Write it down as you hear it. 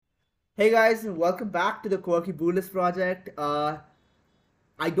Hey guys, and welcome back to the Quirky Boolist Project. I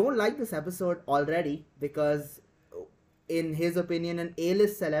don't like this episode already because, in his opinion, an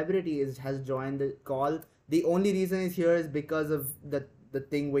A-list celebrity has joined the call. The only reason he's here is because of the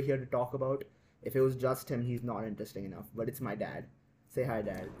thing we're here to talk about. If it was just him, he's not interesting enough. But it's my dad. Say hi,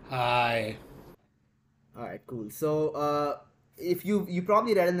 Dad. Hi. All right, cool. So, if you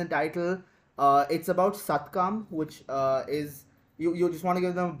probably read in the title, it's about Satkaam, which is you just want to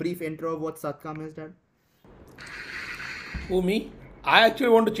give them a brief intro of what Satkaam is, Dad. Who, me? I actually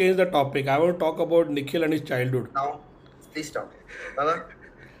want to change the topic. I want to talk about Nikhil and his childhood. Now, please stop. Baba,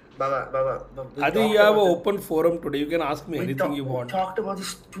 Baba, we I think you talked have an about this. open forum today. You can ask me anything you We want. talked about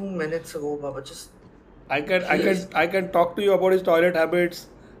this 2 minutes ago, Baba. Just I can, I please. can, I can talk to you about his toilet habits,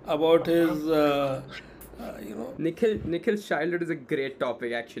 about his, you know. Nikhil's childhood is a great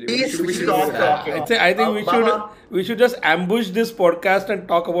topic actually. Please We should stop do that. talking. I think Baba, we should just ambush this podcast and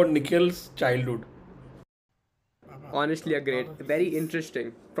talk about Nikhil's childhood. Honestly, a great, Baba, very please.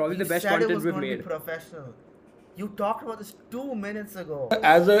 interesting. Probably You the best said it content was we've going to be made. professional. You talked about this 2 minutes ago.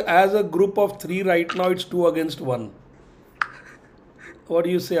 As a group of three right now, it's two against one. What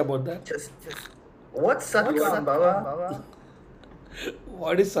do you say about that? just. What's What's Satkaam, Satkaam, Baba? Baba?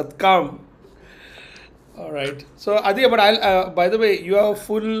 What is Satkam? All right. So Adi, but I'll. By the way, you have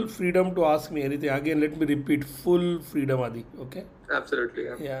full freedom to ask me anything. Again, let me repeat: full freedom, Adi. Okay. Absolutely.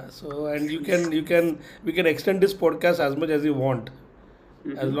 Yeah. Yeah. So and we can extend this podcast as much as you want,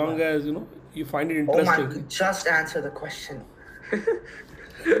 as long as you find it Oh my, interesting. just answer the question.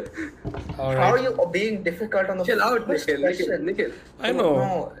 All How are right. you being difficult on the Chill out, first Nikhil. question? Nikhil. I know.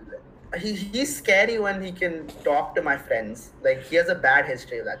 No, he's scary when he can talk to my friends. Like, he has a bad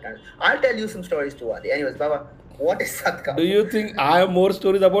history of that kind. I'll tell you some stories too, Adi. Anyways, Baba, what is Satkaam? Do you think I have more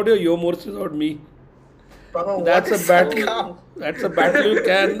stories about you? Or you have more stories about me? Baba, what That's is a battle. Satkaam? That's a battle you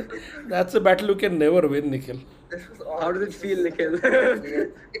can. That's a battle you can never win, Nikhil. This was How does it feel, Nikhil?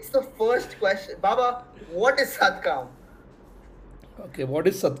 It's the first question. Baba, what is Satkaam? Okay, what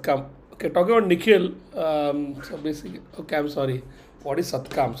is Satkam? Okay, talking about Nikhil. So basically, okay, I'm sorry. What is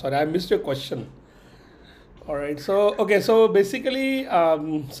Satkam? Sorry, I missed your question. All right. So okay. So basically,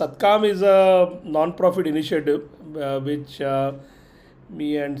 Satkam is a non-profit initiative which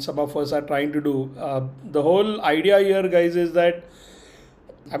me and some of us are trying to do. The whole idea here, guys, is that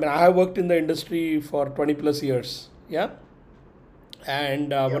I have worked in the industry for 20 plus years. Yeah,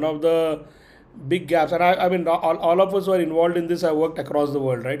 and one Yep. of the big gaps, and I mean, all of us who are involved in this have worked across the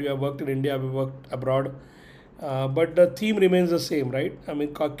world, right? We have worked in India, we worked abroad, but the theme remains the same, right? I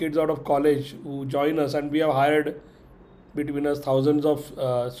mean, kids out of college who join us, and we have hired between us thousands of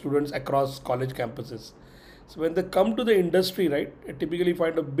students across college campuses. So when they come to the industry, right, I typically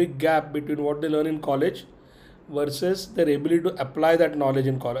find a big gap between what they learn in college versus their ability to apply that knowledge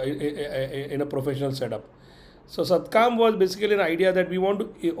in college in a professional setup. So Satkam was basically an idea that we want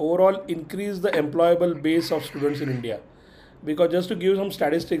to overall increase the employable base of students in India. Because just to give some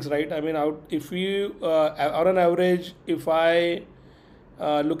statistics, right? I mean, if we on an average, if I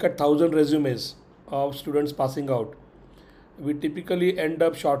look at 1,000 resumes of students passing out, we typically end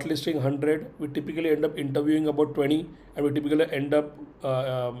up shortlisting 100. We typically end up interviewing about 20, and we typically end up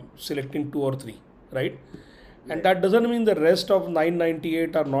selecting two or three, right? And that doesn't mean the rest of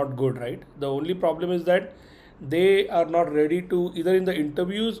 998 are not good, right? The only problem is that they are not ready to either in the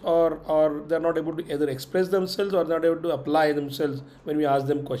interviews, or they're not able to either express themselves or they're not able to apply themselves when we ask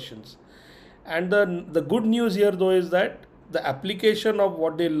them questions. And the good news here though is that the application of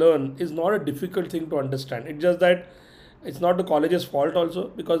what they learn is not a difficult thing to understand. It's just that it's not the college's fault also,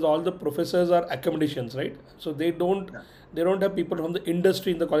 because all the professors are academicians, right? So they don't have people from the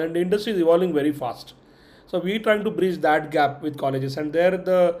industry in the college, and the industry is evolving very fast. So we're trying to bridge that gap with colleges, and there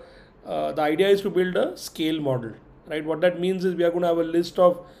the idea is to build a scale model, right? What that means is we are going to have a list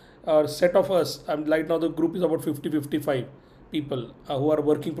of set of us. Right now the group is about 50-55 people who are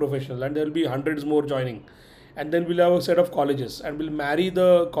working professionals, and there will be hundreds more joining. And then we'll have a set of colleges, and we'll marry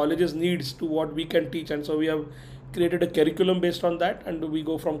the colleges needs to what we can teach. And so we have created a curriculum based on that, and we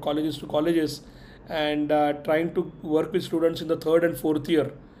go from colleges to colleges, and trying to work with students in the third and fourth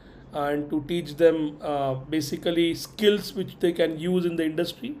year, and to teach them basically skills which they can use in the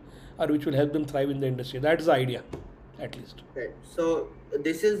industry, or which will help them thrive in the industry. That's the idea, at least. Right. So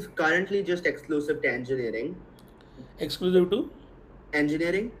this is currently just exclusive to engineering. Exclusive to.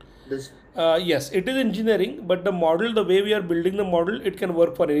 Engineering. This. Yes, it is engineering, but the way we are building the model, it can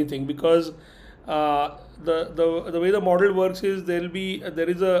work for anything, because the way the model works is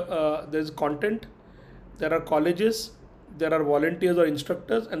there's content, there are colleges, there are volunteers or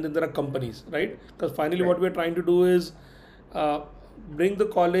instructors, and then there are companies, right? Because finally, Right. what we're trying to do is uh, bring the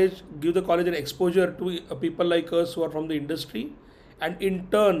college, give the college an exposure to people like us who are from the industry, and in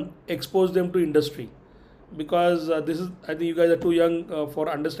turn expose them to industry. Because this is, I think you guys are too young for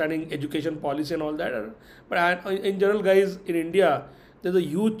understanding education policy and all that. But in general, guys, in India, there's a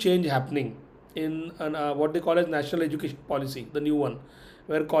huge change happening in what they call as national education policy, the new one,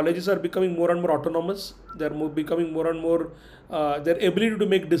 where colleges are becoming more and more autonomous. They're becoming more and more, their ability to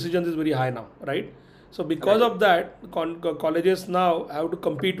make decisions is very high now, right? So because of that, colleges now have to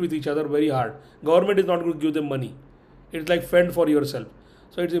compete with each other very hard. Government is not going to give them money. It's like fend for yourself.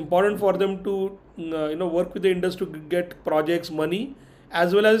 So it's important for them to work with the industry to get projects, money,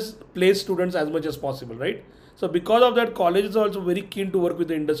 as well as place students as much as possible, right? So because of that, colleges are also very keen to work with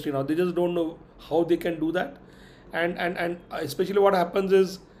the industry now. They just don't know how they can do that, and especially what happens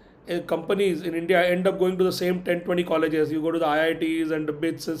is companies in India end up going to the same 10-20 colleges. You go to the IITs and the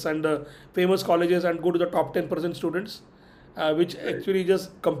BITS and the famous colleges and go to the top 10% students, which actually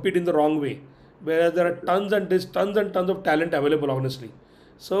just compete in the wrong way. Whereas there are tons and tons of talent available, honestly.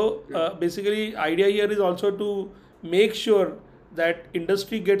 So basically, idea here is also to make sure that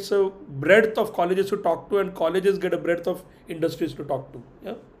industry gets a breadth of colleges to talk to, and colleges get a breadth of industries to talk to.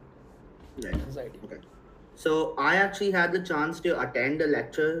 Yeah, Right. that's the idea. Okay. So I actually had the chance to attend a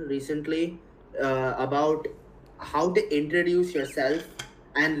lecture recently about how to introduce yourself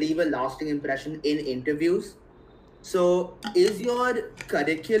and leave a lasting impression in interviews. So is your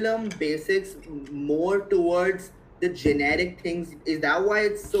curriculum basics more towards the generic things? Is that why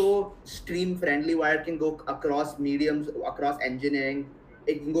it's so stream friendly, why it can go across mediums, across engineering?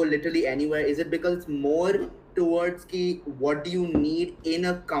 It can go literally anywhere. Is it because it's more towards what do you need in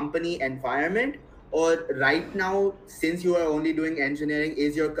a company environment? Or right now, since you are only doing engineering,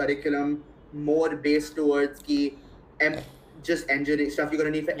 is your curriculum more based towards just engineering stuff you're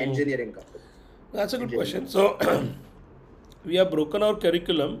gonna need for engineering companies? That's a good question. So we have broken our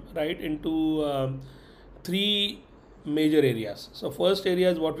curriculum right into three major areas. So first area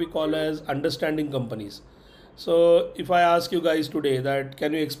is what we call as understanding companies. So if I ask you guys today that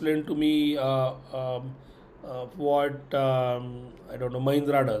can you explain to me what I don't know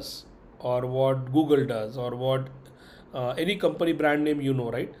Mahindra does, or what Google does, or what any company brand name you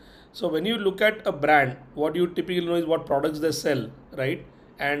know, right? So when you look at a brand, what you typically know is what products they sell, right?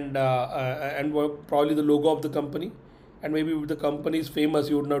 And probably the logo of the company, and maybe if the company is famous,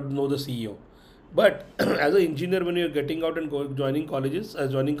 you would not know the CEO. But as an engineer, when you're getting out and joining colleges,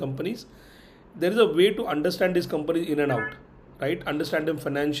 joining companies, there is a way to understand these companies in and out, right? Understand them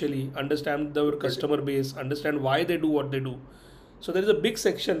financially, understand their customer base, understand why they do what they do. So there is a big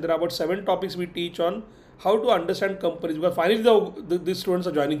section. There are about 7 topics we teach on how to understand companies, because finally these students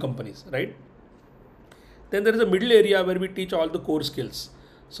are joining companies, right? Then there is a middle area where we teach all the core skills.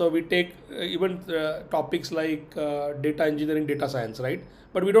 So we take even topics like data engineering, data science, right?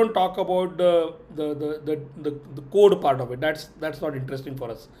 But we don't talk about the code part of it. That's not interesting for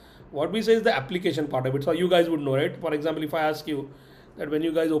us. What we say is the application part of it. So you guys would know, right? For example, if I ask you that when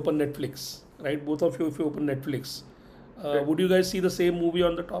you guys open Netflix, right? Both of you, if you open Netflix, would you guys see the same movie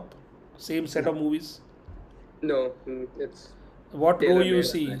on the top? Same set of movies? No, it's What row tailor-made, you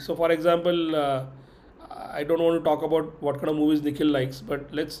see? So for example, I don't want to talk about what kind of movies Nikhil likes,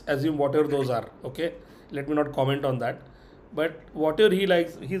 but let's assume whatever those are, okay? Let me not comment on that. But whatever he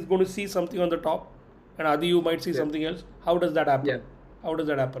likes, he's going to see something on the top, and Adi, you might see something else. How does that happen? Yeah. How does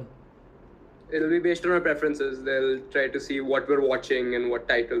that happen? It'll be based on our preferences. They'll try to see what we're watching and what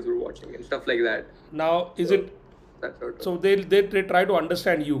titles we're watching and stuff like that. Now, is it That sort of. so they try to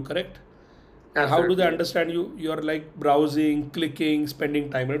understand you, correct? And how do they Absolutely. understand you? You're like browsing, clicking,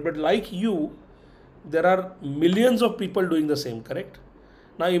 spending time, right? But like you, there are millions of people doing the same, correct?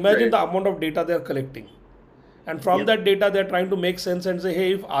 Now imagine Right. the amount of data they are collecting, and from that data they are trying to make sense and say,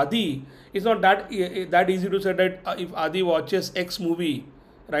 hey, if Adi, it's not that easy to say that if Adi watches X movie,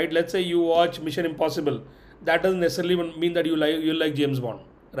 right? Let's say you watch Mission Impossible, that doesn't necessarily mean that you like James Bond,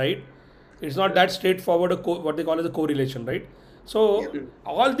 right? It's not that straightforward. What they call as a correlation, right? So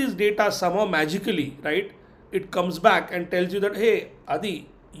all this data somehow magically, right? It comes back and tells you that, hey, Adi,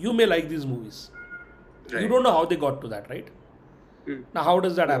 you may like these movies. You Right. don't know how they got to that, right? Now, how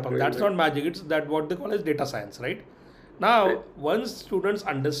does that happen? right, That's right. not magic. It's that what they call as data science, right? Now, Right. once students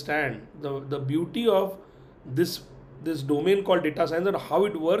understand the beauty of this domain called data science and how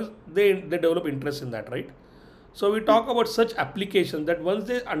it works, they develop interest in that, right? So we talk about such applications that once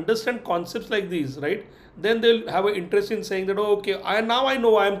they understand concepts like these, right, then they'll have an interest in saying that, oh, okay, I know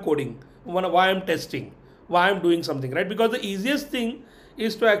why I'm coding, why I'm testing, why I'm doing something, right? Because the easiest thing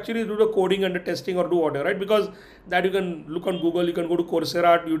is to actually do the coding and the testing or do whatever, right? Because that you can look on Google, you can go to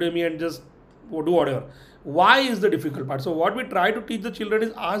Coursera, Udemy, and just or do whatever. Why is the difficult part. So what we try to teach the children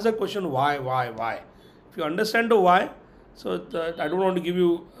is ask the question why. If you understand the why, so I don't want to give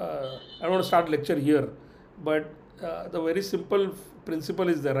you, I don't want to start lecture here, but the very simple principle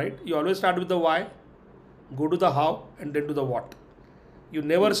is there, right? You always start with the why, go to the how, and then to the what. You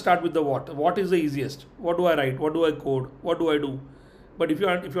never start with the what. What is the easiest? What do I write? What do I code? What do I do? But if you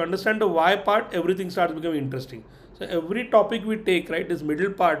understand the why part, everything starts becoming interesting. So every topic we take, right, this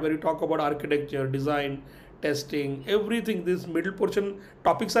middle part where we talk about architecture, design, testing, everything, this middle portion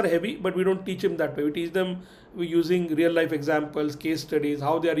topics are heavy, but we don't teach them that way. We teach them using real life examples, case studies,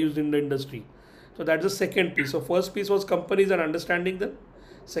 how they are used in the industry. So that's the second piece. So first piece was companies and understanding them.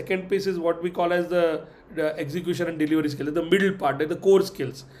 Second piece is what we call as the execution and delivery skill, the middle part, like the core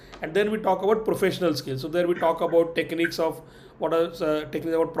skills. And then we talk about professional skills. So there we talk about techniques of what are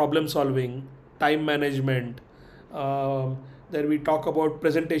techniques about problem solving, time management. Then we talk about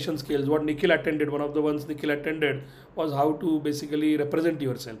presentation skills. What Nikhil attended, one of the ones Nikhil attended was how to basically represent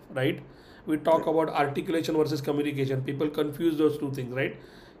yourself, right? We talk about articulation versus communication. People confuse those two things, right?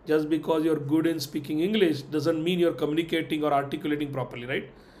 Just because you're good in speaking English doesn't mean you're communicating or articulating properly, right?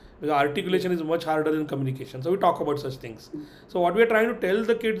 Because articulation is much harder than communication. So we talk about such things. So what we are trying to tell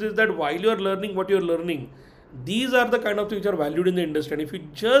the kids is that while you're learning what you're learning, these are the kind of things which are valued in the industry. And if you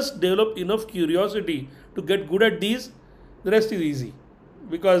just develop enough curiosity to get good at these, the rest is easy.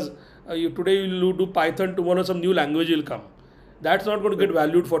 Because today you do Python, tomorrow some new language will come. That's not going to get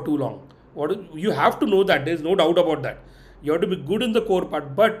valued for too long. You have to know that. There's no doubt about that. You have to be good in the core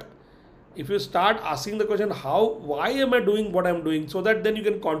part. But if you start asking the question, why am I doing what I'm doing? So that then you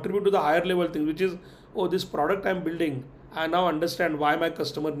can contribute to the higher level thing, which is, oh, this product I'm building, I now understand why my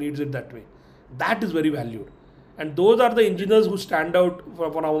customer needs it that way. That is very valued. And those are the engineers who stand out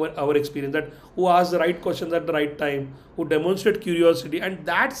from our experience, that who ask the right questions at the right time, who demonstrate curiosity, and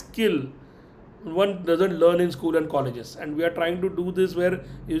that skill one doesn't learn in school and colleges. And we are trying to do this where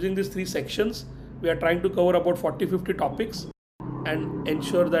using these 3 sections, we are trying to cover about 40-50 topics and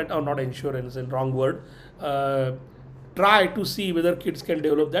ensure that, or not ensure, it's a wrong word, try to see whether kids can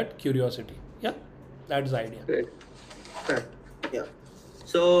develop that curiosity. Yeah, that's the idea. Right. Fair. Yeah.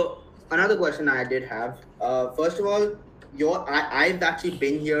 So another question I did have. First of all, I've actually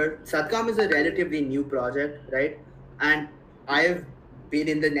been here. Satkaam is a relatively new project, right? And I've been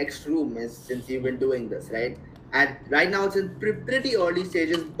in the next room since you've been doing this, right? And right now it's in pretty early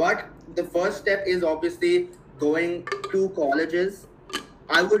stages, but the first step is obviously going to colleges.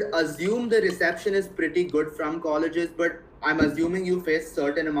 I would assume the reception is pretty good from colleges, but I'm assuming you face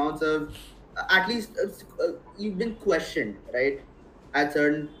certain amounts of, at least you've been questioned, right? At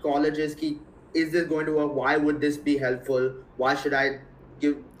certain colleges, is this going to work? Why would this be helpful? Why should I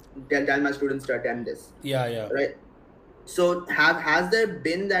tell my students to attend this? Yeah. Right. So has there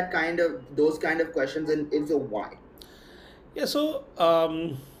been those kind of questions, and if so, why? Yeah, so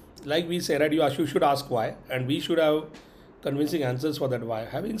like we said, right, you should ask why, and we should have convincing answers for that why.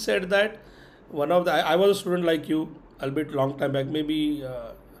 Having said that, I was a student like you, albeit long time back, maybe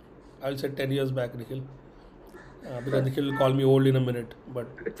I'll say 10 years back, Nikhil. Because Nikhil will call me old in a minute, but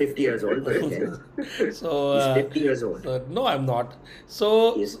 50 years old, but okay. so He's 50 years old. no, I'm not.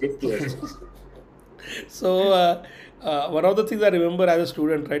 So He's 50 years old. So one of the things I remember as a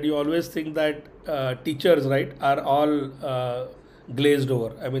student, right, you always think that teachers, right, are all glazed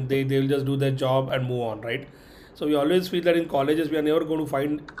over. I mean, they'll just do their job and move on, right? So we always feel that in colleges we are never going to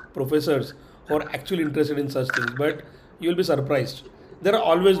find professors who are actually interested in such things. But you'll be surprised. There are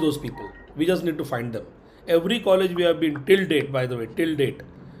always those people. We just need to find them. Every college we have been till date, by the way, till date.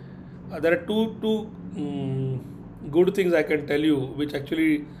 There are two good things I can tell you, which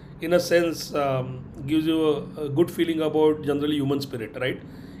actually, in a sense, gives you a good feeling about generally human spirit, right?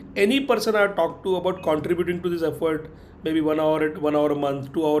 Any person I talk to about contributing to this effort, maybe 1 hour a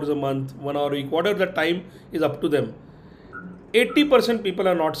month, 2 hours a month, 1 hour a week, whatever the time is up to them. 80% people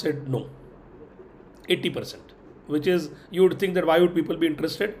have not said no. 80%, which is, you would think that why would people be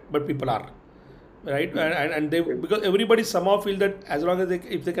interested, but people are, right? And they, because everybody somehow feel that as long as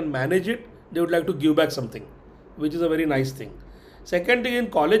if they can manage it, they would like to give back something, which is a very nice thing. Second thing,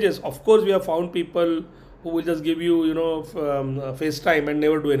 in colleges, of course, we have found people who will just give you, FaceTime and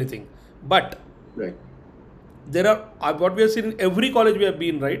never do anything. But Right. there are, what we have seen in every college we have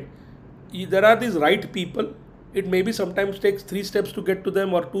been, right? There are these right people. It maybe sometimes takes 3 steps to get to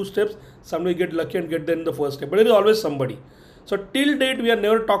them, or 2 steps. Somebody get lucky and get there in the first step. But there is always somebody. So till date, we have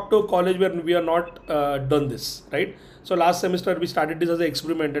never talked to a college where we are not done this, right? So last semester we started this as an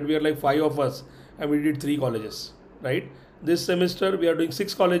experiment, and we are like 5 of us, and we did 3 colleges, right? This semester we are doing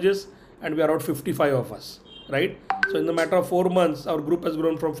 6 colleges, and we are around 55 of us, right? So in the matter of 4 months, our group has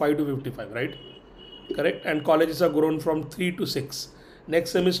grown from 5 to 55, right? Correct. And colleges have grown from 3 to 6.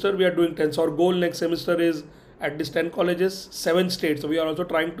 Next semester we are doing 10. So our goal next semester is at least 10 colleges, 7 states. So we are also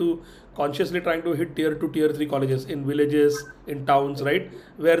trying to consciously trying to hit tier 2, tier 3 colleges in villages, in towns, right,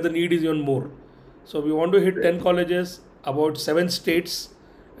 where the need is even more. So we want to hit 10 colleges, about 7 states,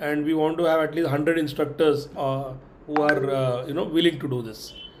 and we want to have at least 100 instructors who are willing to do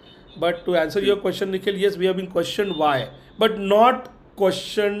this. But to answer your question, Nikhil, yes, we have been questioned why, but not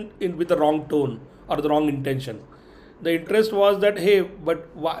questioned in with the wrong tone or the wrong intention. The interest was that, hey, but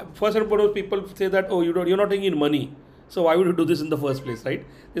why, first and foremost, people say that, oh, you're not taking in money, so why would you do this in the first place, right?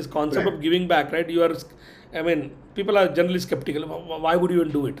 This concept Right. of giving back, right? I mean, people are generally skeptical. Why would you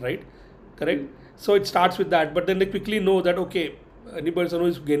even do it, right? Correct. So it starts with that, but then they quickly know that, okay, any person who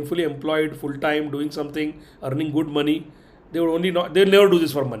is gainfully employed, full time, doing something, earning good money, they would only not, they'll never do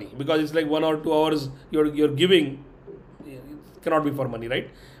this for money, because it's like 1 or 2 hours you're giving, it cannot be for money, right?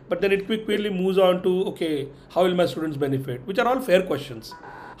 But then it quickly moves on to, okay, how will my students benefit, which are all fair questions.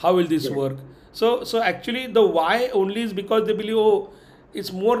 How will this work? So actually the why only is because they believe, oh,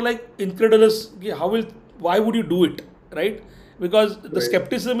 it's more like incredulous. Why would you do it, right? Because the Right.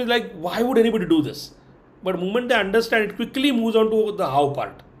 skepticism is like, why would anybody do this? But the moment they understand, it quickly moves on to the how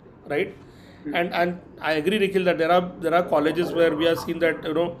part, right? And I agree, Nikhil, that there are colleges where we have seen that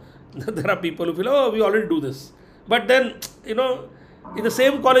there are people who feel, oh, we already do this, but then in the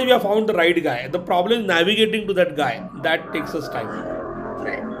same college we have found the right guy. The problem is navigating to that guy. That takes us time.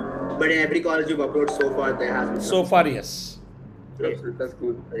 Right. But in every college you've approached so far, there has been So far, yes. Great. That's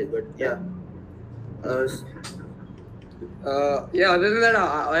cool. Very good. Yeah. Uh, Yeah, other than that,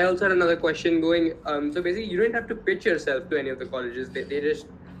 I also had another question going. So basically, you don't have to pitch yourself to any of the colleges.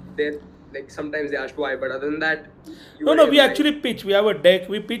 They like sometimes they ask why, but other than that, you No, are no, able we to, actually pitch. We have a deck.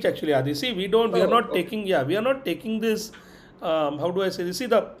 We pitch actually, Adi. See, we are Oh, not okay. taking. Yeah, we are not taking this. How do I say this? See,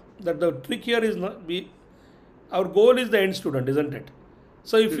 the trick here is not we. Our goal is the end student, isn't it?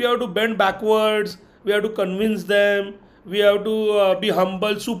 So if we have to bend backwards, we have to convince them. We have to be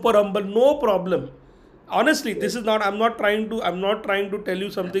humble, super humble. No problem. Honestly, this is not. I'm not trying to tell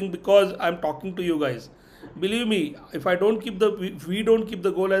you something because I'm talking to you guys. Believe me, if I don't keep if we don't keep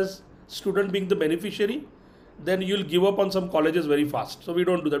the goal as student being the beneficiary, then you'll give up on some colleges very fast. So we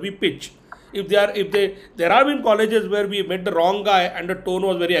don't do that. We pitch. There have been colleges where we met the wrong guy and the tone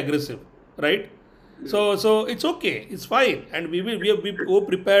was very aggressive, right? So it's okay, it's fine, and we go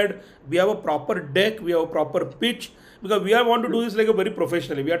prepared. We have a proper deck, we have a proper pitch, because we are want to do this like a very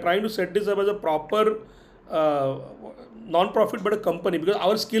professionally. We are trying to set this up as a proper non-profit but a company, because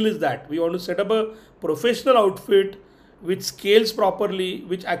our skill is that we want to set up a professional outfit which scales properly,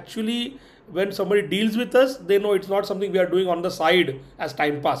 which actually when somebody deals with us, they know it's not something we are doing on the side as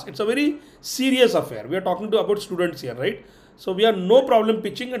time pass. It's a very serious affair. We are talking to about students here, right? So we have no problem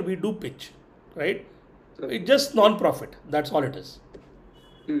pitching, and we do pitch, right? It's just non-profit. That's all it is.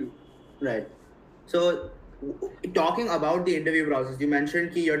 right. So, talking about the interview process, you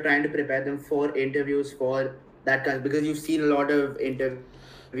mentioned that you're trying to prepare them for interviews for that kind, because you've seen a lot of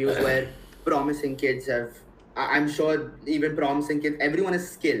interviews where promising kids have. I'm sure even promising kids, everyone is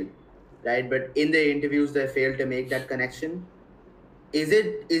skilled, right? But in the interviews, they fail to make that connection.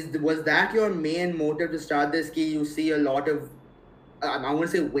 Was that your main motive to start this? Key, you see a lot of, I won't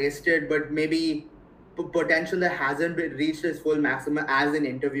say wasted, but maybe potential that hasn't been reached its full maximum as an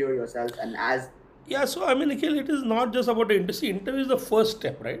interviewer yourself and as. Yeah, so I mean, Nikhil, it is not just about the interview. Interview is the first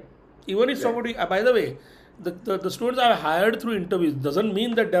step, right? Even if Right. somebody, by the way, the students are hired through interviews doesn't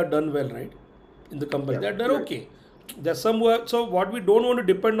mean that they are done well, right? In the company, Yeah. they're okay. There's some work. So what we don't want to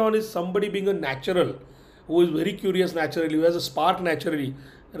depend on is somebody being a natural, who is very curious naturally, who has a spark naturally,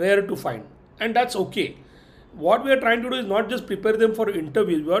 rare to find, and that's okay. What we are trying to do is not just prepare them for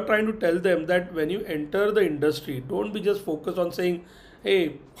interviews. We are trying to tell them that when you enter the industry, don't be just focused on saying,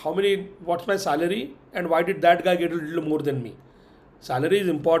 hey, what's my salary, and why did that guy get a little more than me? Salary is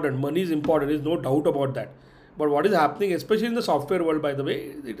important, money is important, there's no doubt about that. But what is happening, especially in the software world, by the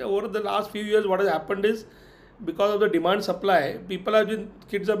way, over the last few years, what has happened is, because of the demand supply,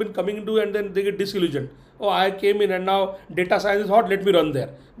 kids have been coming into, and then they get disillusioned. Oh, I came in and now data science is hot, let me run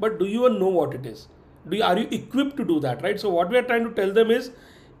there. But do you even know what it is? Are you equipped to do that, right? So what we are trying to tell them is,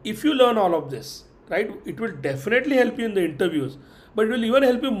 if you learn all of this, right, it will definitely help you in the interviews, but it will even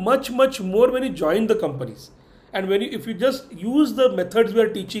help you much, much more when you join the companies. And if you just use the methods we are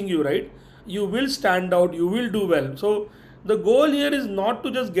teaching you, right, you will stand out, you will do well. So the goal here is not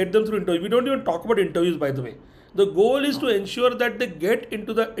to just get them through interviews. We don't even talk about interviews, by the way. The goal is to ensure that they get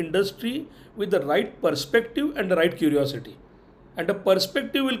into the industry with the right perspective and the right curiosity. And the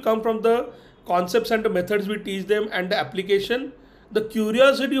perspective will come from the concepts and the methods we teach them and the application, the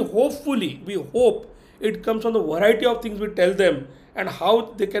curiosity, hopefully, we hope it comes from the variety of things we tell them and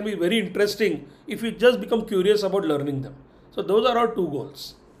how they can be very interesting if you just become curious about learning them. So those are our two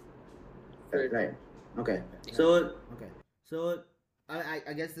goals. Right. Okay. So Okay. So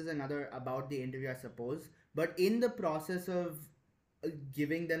I guess there's another about the interview, I suppose. But in the process of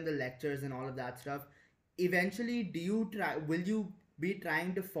giving them the lectures and all of that stuff, eventually, will you be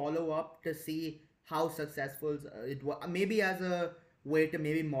trying to follow up to see how successful it was? Maybe as a way to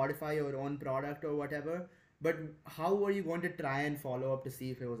maybe modify your own product or whatever. But how are you going to try and follow up to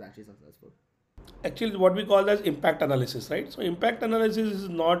see if it was actually successful? Actually, what we call as impact analysis, right? So impact analysis is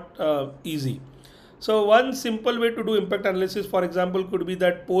not easy. So one simple way to do impact analysis, for example, could be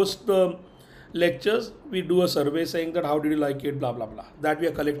that post the lectures, we do a survey saying that how did you like it, blah blah blah. That we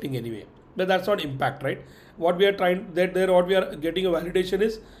are collecting anyway. But that's not impact, right? What we are trying that there, what we are getting a validation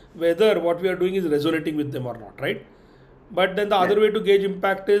is whether what we are doing is resonating with them or not, right? But then the other way to gauge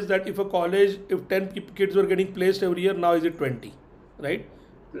impact is that if a college, if 10 kids were getting placed every year, now is it 20, right?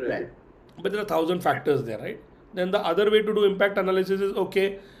 right. But there are 1,000 factors there, right? Then the other way to do impact analysis is,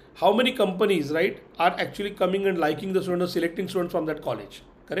 okay, how many companies, right, are actually coming and liking the students, selecting students from that college,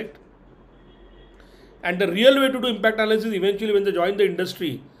 correct? And the real way to do impact analysis, eventually when they join the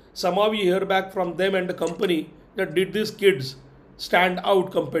industry, somehow we hear back from them and the company that did these kids stand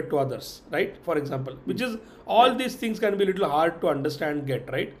out compared to others, right? For example, which is all these things can be a little hard to understand,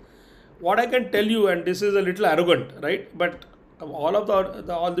 get, right? What I can tell you, and this is a little arrogant, right? But all of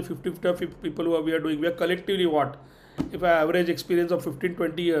all the 50 people who we are doing, we are collectively what? If I average experience of 15,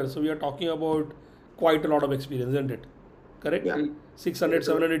 20 years, so we are talking about quite a lot of experience, isn't it? Correct? Yeah. 600,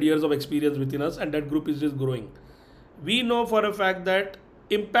 700 years of experience within us, and that group is just growing. We know for a fact that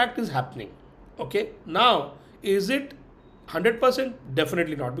impact is happening. Okay? Now, is it 100%?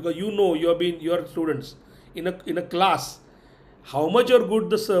 Definitely not, because you know your students in a class, how much or good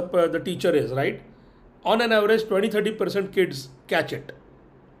the teacher is, right? On an average, 20-30% kids catch it,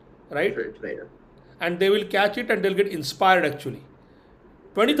 right? Right. And they will catch it and they'll get inspired actually.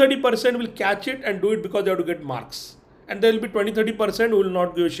 20-30% will catch it and do it because they have to get marks. And there will be 20-30% who will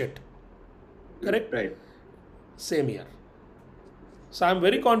not give a shit. Correct? Right. Same here. So I'm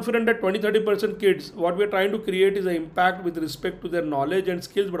very confident that 20-30% kids, what we're trying to create is an impact with respect to their knowledge and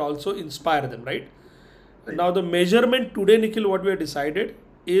skills, but also inspire them, right? Now the measurement today, Nikhil, what we have decided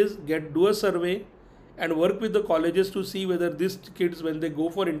is do a survey and work with the colleges to see whether these kids, when they go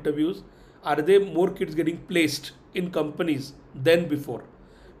for interviews, are they more kids getting placed in companies than before.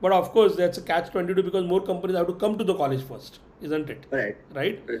 But of course, that's a catch-22 because more companies have to come to the college first, isn't it?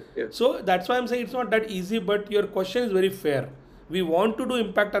 Right? Yeah. So that's why I'm saying it's not that easy, but your question is very fair. We want to do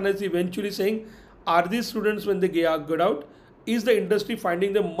impact analysis eventually saying, are these students when they get out, is the industry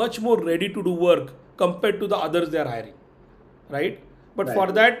finding them much more ready to do work compared to the others they are hiring, right? But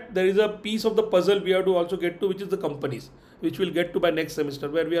for that, there is a piece of the puzzle we have to also get to, which is the companies, which we'll get to by next semester,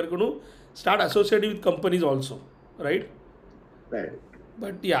 where we are going to start associating with companies also, right? Right.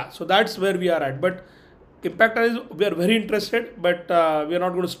 But yeah, so that's where we are at. But impact analysis, we are very interested, but we are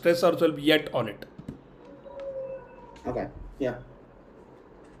not going to stress ourselves yet on it. Okay. Yeah.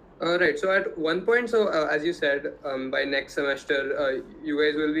 Right. So at one point, as you said, by next semester, you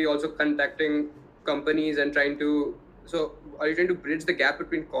guys will be also contacting companies and trying to. So are you trying to bridge the gap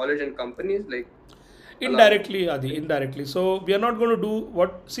between college and companies, like? Indirectly, Adi, indirectly. So we are not going to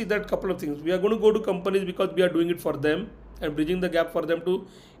do see that couple of things. We are going to go to companies because we are doing it for them and bridging the gap for them to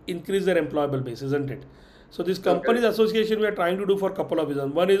increase their employable base, isn't it? So this companies association we are trying to do for a couple of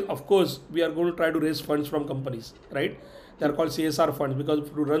reasons. One is, of course, we are going to try to raise funds from companies, right? They are called CSR funds because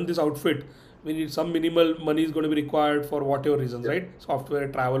to run this outfit, we need some minimal money is going to be required for whatever reasons, right? Software,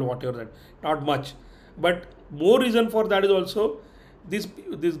 travel, whatever that. Not much. But more reason for that is also this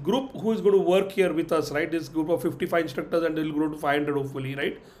group who is going to work here with us, right? This group of 55 instructors and they will grow to 500 hopefully,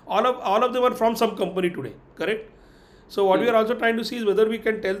 right? All of them are from some company today, correct? So what we are also trying to see is whether we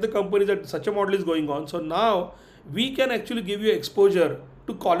can tell the companies that such a model is going on. So now we can actually give you exposure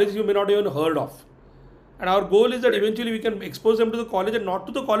to colleges you may not even heard of. And our goal is that eventually we can expose them to the college, and not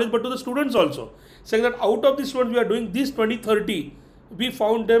to the college but to the students also. Saying that out of the students we are doing these 20-30, we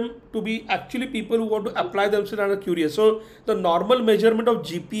found them to be actually people who want to apply themselves and are curious. So the normal measurement of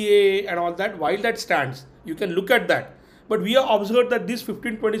GPA and all that, while that stands, you can look at that. But we have observed that these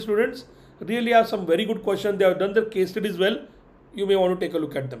 15-20 students really have some very good questions. They have done their case studies well. You may want to take a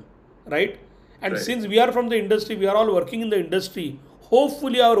look at them, right? And since we are from the industry, we are all working in the industry,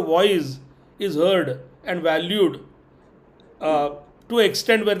 hopefully our voice is heard and valued to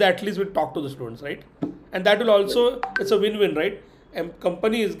extent where they at least will talk to the students, right? And that will also, it's a win-win, right? And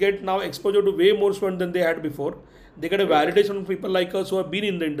companies get now exposure to way more students than they had before. They get a validation from people like us who have been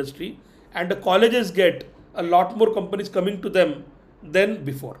in the industry, and the colleges get a lot more companies coming to them than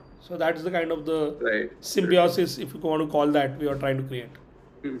before. So that's the kind of the Right. symbiosis, if you want to call that, we are trying to create.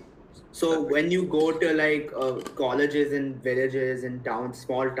 So when you go to like colleges in villages and towns,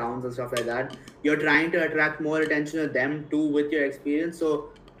 small towns and stuff like that, you're trying to attract more attention to them too with your experience. So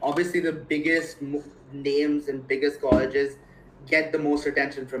obviously the biggest names and biggest colleges get the most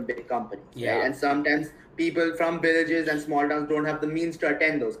attention from big companies, Yeah. right? And sometimes people from villages and small towns don't have the means to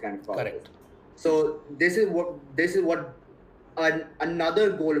attend those kind of colleges. Correct. So this is what another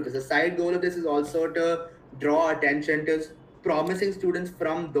goal of this. A side goal of this is also to draw attention to promising students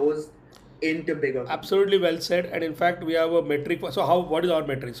from those into bigger companies. Absolutely well said. And in fact, we have a metric. So what is our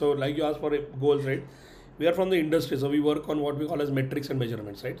metric? So like you asked for goals, right? We are from the industry, so we work on what we call as metrics and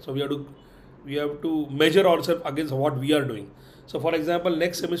measurements, right? So we have to measure ourselves against what we are doing. So for example,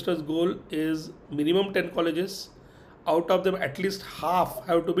 next semester's goal is minimum 10 colleges. Out of them, at least half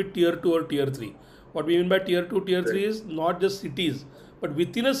have to be tier 2 or tier 3. What we mean by tier 2, tier 3 is not just cities, but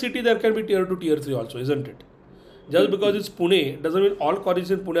within a city there can be tier 2, tier 3 also, isn't it? Just because it's Pune doesn't mean all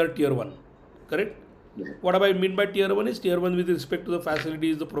colleges in Pune are tier 1. Correct? Yeah. What I mean by tier 1 is tier 1 with respect to the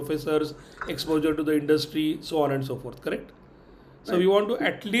facilities, the professors, exposure to the industry, so on and so forth. Correct? So we want to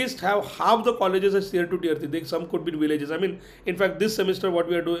at least have half the colleges as tier 2, tier 3. Some could be in villages. I mean, in fact, this semester what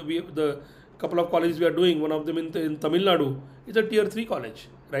we are doing, the couple of colleges we are doing, one of them in Tamil Nadu is a tier 3 college,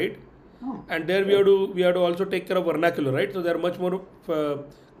 right? Oh. And there we have to also take care of vernacular, right? So they are much more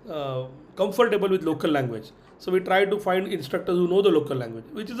comfortable with local language. So we try to find instructors who know the local language,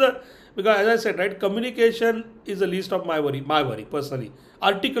 which is because as I said, right, communication is the least of my worry personally.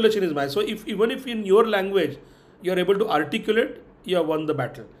 Articulation is so even if in your language you are able to articulate, you have won the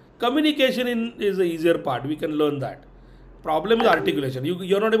battle. Communication is the easier part. We can learn that. Problem is articulation.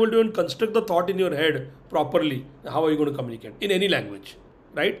 You're not able to even construct the thought in your head properly. How are you going to communicate in any language,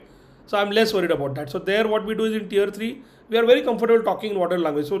 right? So I'm less worried about that. So there what we do is in tier 3, we are very comfortable talking in whatever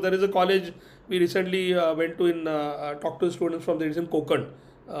language. So there is a college we recently went to talk to students from there is in Konkan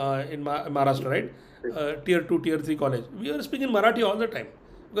in Maharashtra, right? Tier 2, tier 3 college. We are speaking Marathi all the time.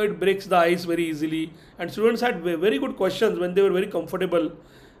 Because it breaks the ice very easily. And students had very good questions when they were very comfortable.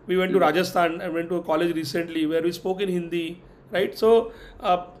 We went to Rajasthan and went to a college recently where we spoke in Hindi, right? So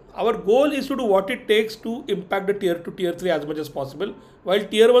our goal is to do what it takes to impact the tier 2, tier 3 as much as possible, while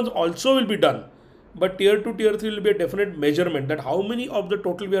tier 1s also will be done. But tier 2, tier 3 will be a definite measurement that how many of the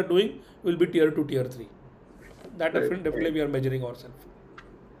total we are doing will be tier 2, tier 3. That definitely we are measuring ourselves.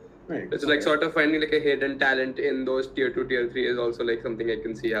 Right. It's like sort of finding like a hidden talent in those tier 2, tier 3 is also like something I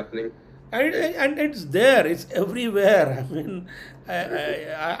can see happening. And it's there, it's everywhere.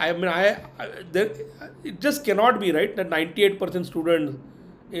 It just cannot be right that 98% students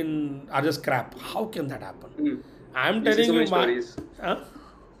are just crap. How can that happen? I'm You see telling so you, many stories. Huh?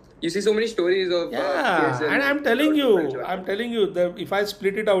 You see so many stories of kids And I'm telling you that if I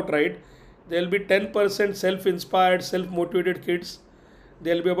split it out right, there'll be 10% self-inspired, self-motivated kids.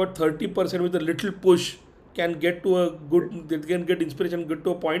 There'll be about 30% with a little push can get to a good, they can get inspiration, get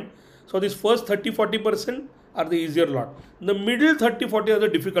to a point. So these first 30-40% are the easier lot. The middle 30-40 are the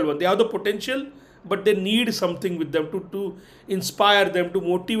difficult one. They have the potential, but they need something with them to inspire them, to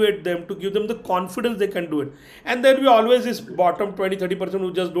motivate them, to give them the confidence they can do it. And then we always this bottom 20-30%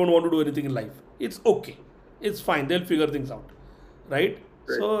 who just don't want to do anything in life. It's okay. It's fine. They'll figure things out. Right?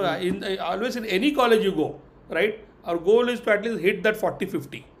 So always in any college you go, right? Our goal is to at least hit that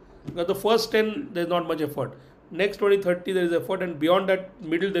 40-50. Because the first 10, there's not much effort. Next 20-30, there is effort. And beyond that,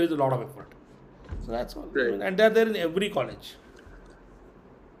 middle, there is a lot of effort. So that's all. Right. And they're there in every college.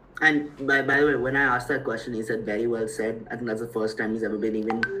 And by the way, when I asked that question, he said, very well said. I think that's the first time he's ever been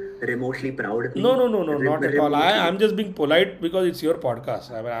even remotely proud of me. No, not at all. I'm just being polite because it's your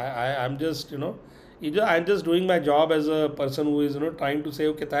podcast. I mean, I'm just, I'm just doing my job as a person who is, trying to say,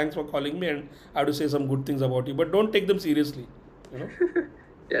 okay, thanks for calling me and I have to say some good things about you. But don't take them seriously,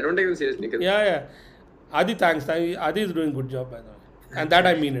 Yeah, don't take them seriously. Yeah. Adi, thanks. Adi is doing a good job, by the way. And that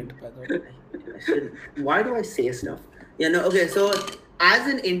I mean it, by the way. Why do I say stuff? Okay, so as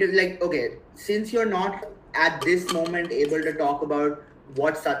an since you're not at this moment able to talk about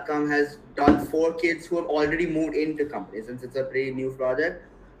what Satkaam has done for kids who have already moved into companies, since it's a pretty new project,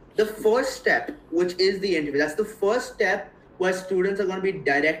 the first step, which is the interview, that's the first step where students are going to be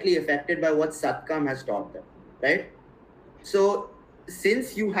directly affected by what Satkaam has taught them, right? So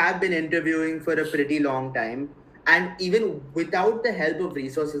since you have been interviewing for a pretty long time, and even without the help of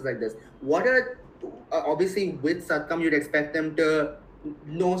resources like this, what are obviously with Satkaam you'd expect them to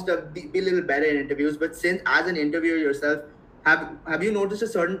know stuff, be a little better in interviews, but since as an interviewer yourself, Have you noticed a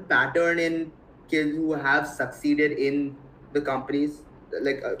certain pattern in kids who have succeeded in the companies,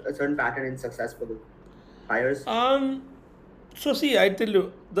 like a certain pattern in successful hires? Um, so see, I tell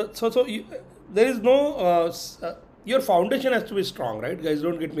you, there is no your foundation has to be strong, right, guys?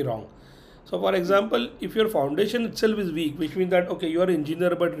 Don't get me wrong. So, for example, if your foundation itself is weak, which means that okay, you are an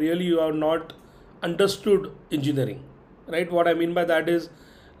engineer, but really you are not understood engineering, right? What I mean by that is,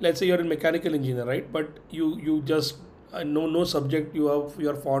 let's say you're a mechanical engineer, right? But you just know no subject you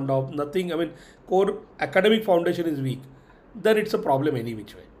are fond of, nothing. I mean, core academic foundation is weak, then it's a problem any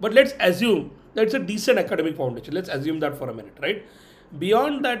which way. But let's assume that it's a decent academic foundation. Let's assume that for a minute, right?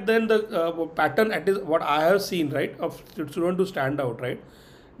 Beyond that, then the pattern at is what I have seen, right, of student to stand out, right?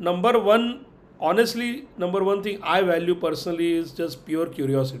 Number one, honestly, number one thing I value personally is just pure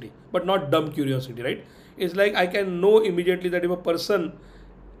curiosity, but not dumb curiosity, right? It's like I can know immediately that if a person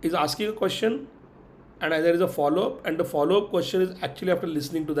is asking a question and there is a follow up, and the follow up question is actually after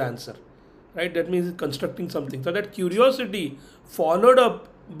listening to the answer, right? That means it's constructing something. So that curiosity followed up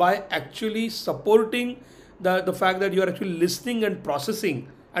by actually supporting the fact that you are actually listening and processing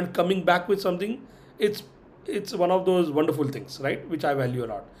and coming back with something, it's it's one of those wonderful things, right, which I value a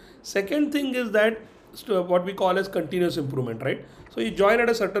lot. Second thing is that what we call as continuous improvement, right? So you join at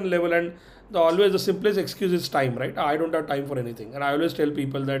a certain level, and always the simplest excuse is time, right? I don't have time for anything, and I always tell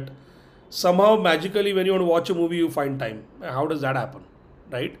people that somehow magically when you want to watch a movie you find time. How does that happen,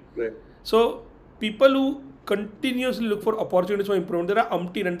 right? Right. So people who continuously look for opportunities for improvement, there are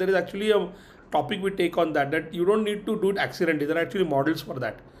umpteen, and there is actually a topic we take on that, that you don't need to do it accidentally. There are actually models for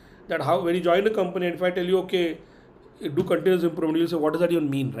that. That how when you join a company, and if I tell you, okay, do continuous improvement, you'll say, what does that even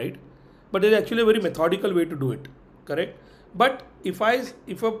mean, right? But there's actually a very methodical way to do it, correct? But if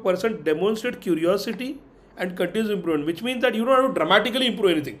a person demonstrates curiosity and continuous improvement, which means that you don't have to dramatically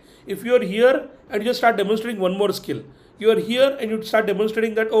improve anything. If you are here and you just start demonstrating one more skill, you are here and you start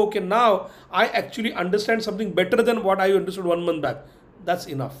demonstrating that, oh, okay, now I actually understand something better than what I understood 1 month back. That's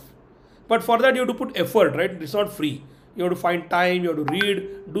enough. But for that you have to put effort, right? It's not free. You have to find time, you have to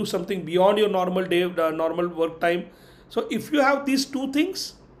read, do something beyond your normal day, normal work time. So if you have these two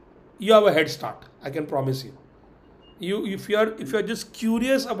things, you have a head start, I can promise you. If you're just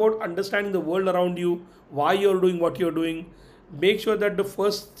curious about understanding the world around you, why you're doing what you're doing, make sure that the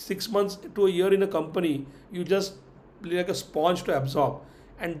first 6 months to a year in a company, you just like a sponge to absorb,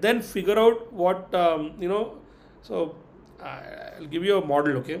 and then figure out what so I'll give you a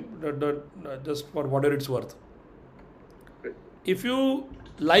model, okay, just for whatever it's worth. If you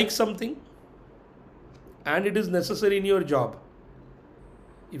like something and it is necessary in your job,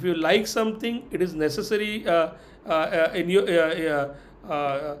 if you like something, it is necessary in your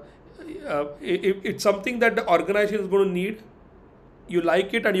if it's something that the organization is going to need, you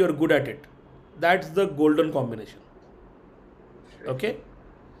like it and you're good at it, that's the golden combination. Okay,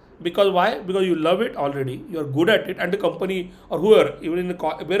 because why? Because you love it already, you're good at it, and the company or whoever, even in the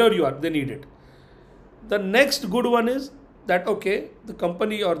wherever you are, they need it. The next good one is that okay, the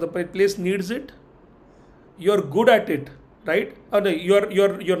company or the place needs it, you're good at it, right? Or no,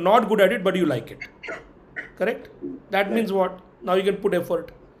 you're not good at it, but you like it, correct? That means what? Now you can put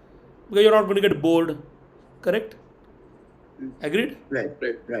effort because you're not going to get bored, correct? Agreed? Right.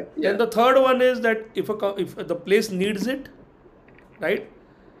 Right. Then the third one is that if the place needs it, right,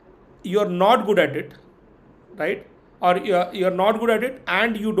 you're not good at it, right, or you're not good at it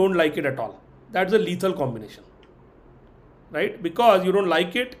and you don't like it at all, that's a lethal combination, right? Because you don't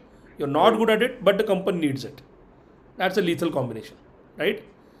like it, you're not good at it, but the company needs it, that's a lethal combination, right?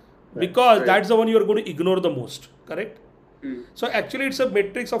 Because that's the one you're going to ignore the most, correct? So actually it's a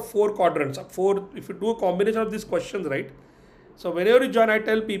matrix of 4 quadrants, if you do a combination of these questions, right? So whenever you join, I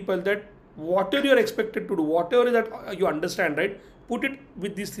tell people that whatever you're expected to do, whatever is that you understand, right, put it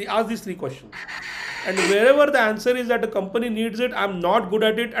with ask these 3 questions. And wherever the answer is that the company needs it, I'm not good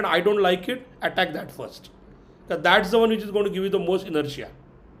at it and I don't like it, attack that first. Because that's the one which is going to give you the most inertia.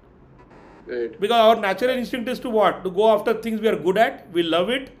 Right. Because our natural instinct is to what? To go after things we are good at, we love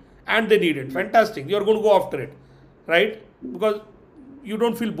it, and they need it. Fantastic. You're going to go after it, right? Because you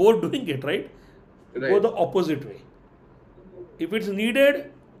don't feel bored doing it, right? Go the opposite way. If it's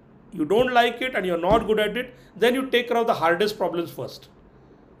needed, you don't like it and you're not good at it, then you take care of the hardest problems first.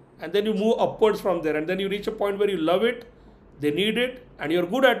 And then you move upwards from there, and then you reach a point where you love it, they need it, and you're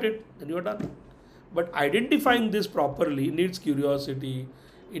good at it, then you're done. But identifying this properly needs curiosity,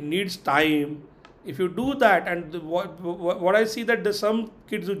 it needs time. If you do that, and what I see that there's some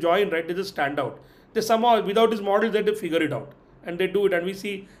kids who join, right, they just stand out. They somehow, without this model, they figure it out. And they do it, and we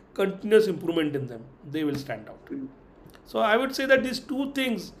see continuous improvement in them. They will stand out. So I would say that these 2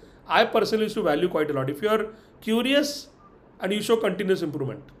 things I personally used to value quite a lot. If you're curious and you show continuous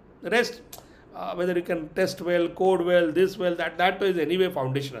improvement. The rest, whether you can test well, code well, this well, that is anyway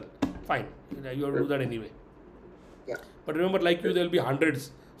foundational. Fine, you have to do that anyway. Yeah. But remember, like you, there will be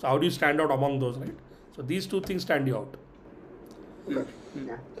hundreds. So how do you stand out among those, right? So these two things stand you out. Yeah.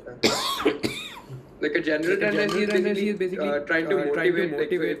 Like a general tendency is basically trying to motivate. Like,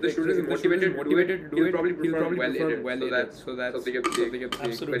 so if the student is motivated to do it, he'll probably perform well in it. So that's where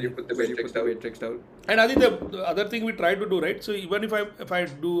you put the matrix down. And I think the other thing we try to do, right? So even if I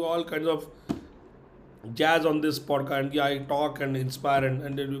do all kinds of jazz on this podcast, and I talk and inspire,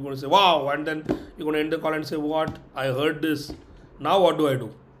 and then you're going to say, wow, and then you're going to end the call and say, what? I heard this. Now what do I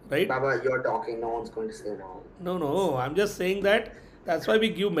do? Right? Baba, you're talking. No one's going to say no. No. I'm just saying that's why we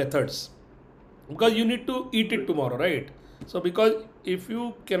give methods. Because you need to eat it tomorrow, right? So because if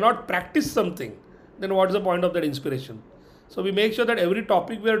you cannot practice something, then what's the point of that inspiration? So we make sure that every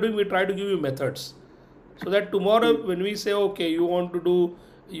topic we are doing, we try to give you methods. So that tomorrow when we say, okay,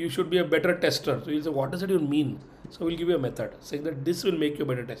 you should be a better tester. So you'll say, what does it even mean? So we'll give you a method saying that this will make you a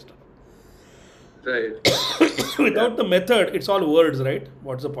better tester. Right. Without the method, it's all words, right?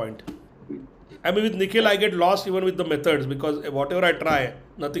 What's the point? I mean, with Nikhil, I get lost even with the methods because whatever I try,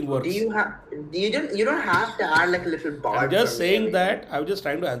 nothing works. You don't have to add like a little bar. I'm just saying that I was just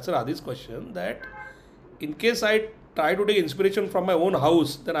trying to answer Adi's question that in case I try to take inspiration from my own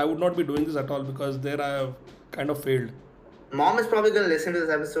house, then I would not be doing this at all because there I have kind of failed. Mom is probably going to listen to this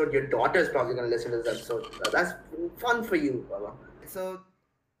episode. Your daughter is probably going to listen to this episode. That's fun for you, Baba. So,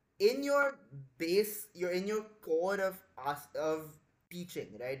 in your base, you're in your core of teaching,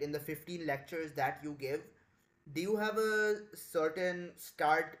 right? In the 15 lectures that you give, do you have a certain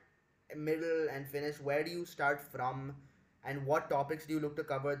start, middle, and finish? Where do you start from, and what topics do you look to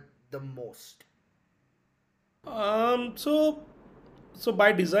cover the most? So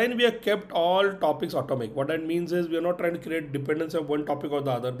by design we have kept all topics atomic. What that means is we are not trying to create dependence of one topic or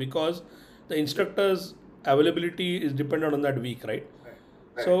the other because the instructor's availability is dependent on that week, right?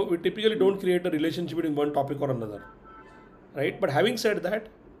 Right. So we typically don't create a relationship between one topic or another, right? But having said that,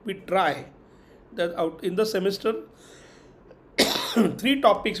 we try that out in the semester 3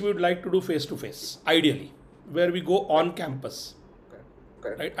 topics we would like to do face to face, ideally, where we go on campus,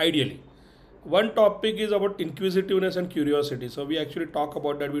 Okay. right? Ideally. One topic is about inquisitiveness and curiosity. So we actually talk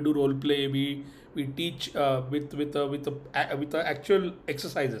about that. We do role play. We teach with actual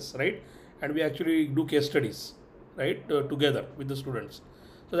exercises, right? And we actually do case studies, right? Together with the students.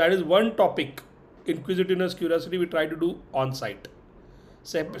 So that is one topic. Inquisitiveness, curiosity. We try to do on site.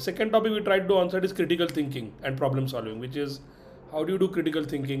 Second topic we try to do on site is critical thinking and problem solving, which is how do you do critical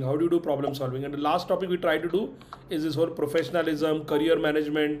thinking, how do you do problem solving, and the last topic we try to do is this whole professionalism, career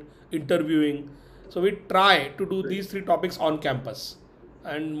management, interviewing. So we try to do these 3 topics on campus,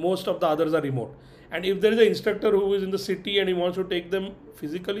 and most of the others are remote. And if there is an instructor who is in the city and he wants to take them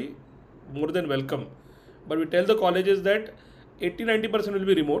physically, more than welcome. But we tell the colleges that 80-90% will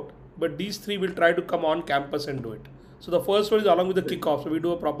be remote, but these 3 will try to come on campus and do it. So the first one is along with the kickoff. So we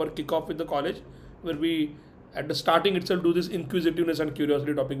do a proper kickoff with the college where we at the starting itself do this inquisitiveness and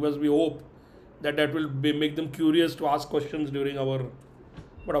curiosity topic because we hope that will make them curious to ask questions during our,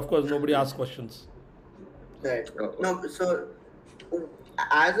 but of course nobody asks questions. Right. No, so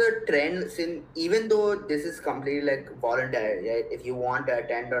as a trend, since even though this is completely like voluntary, right? If you want to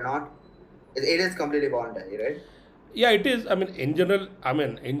attend or not, it is completely voluntary, right? Yeah, it is. I mean, in general,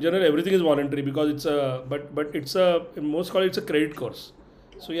 everything is voluntary because it's a, but it's a, in most colleges, it's a credit course.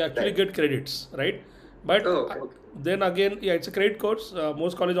 So you actually Right. get credits, right? But then again, yeah, it's a credit course.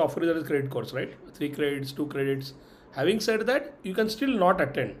 Most colleges offer it as a credit course, right? 3 credits, 2 credits. Having said that, you can still not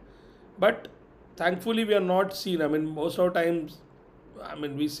attend. But thankfully, we are not seen. I mean, most of the times,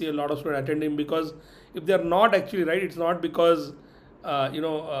 we see a lot of students attending because if they are not actually, right, it's not because,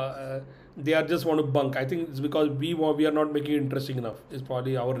 they are just want to bunk. I think it's because we are not making it interesting enough. It's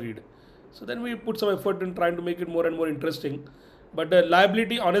probably our read. So then we put some effort in trying to make it more and more interesting. But the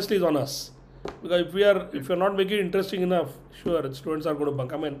liability honestly is on us. Because if you're not making it interesting enough, sure, students are going to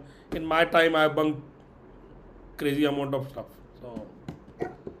bunk. I mean, in my time, I bunked crazy amount of stuff. So,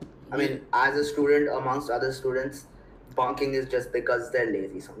 I mean, as a student amongst other students, bunking is just because they're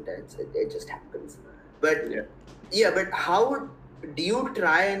lazy sometimes. It just happens. But but how do you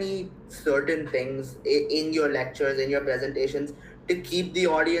try any certain things in your lectures, in your presentations to keep the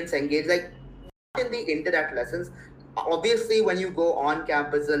audience engaged? Like in the interact lessons, obviously when you go on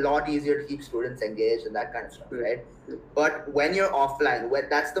campus, it's a lot easier to keep students engaged and that kind of stuff, right? But when you're offline,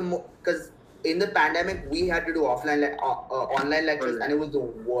 that's the because in the pandemic we had to do offline online lectures and it was the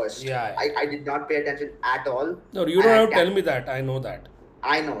worst. Yeah. I did not pay attention at all. No, you don't have to tell me that. I know that.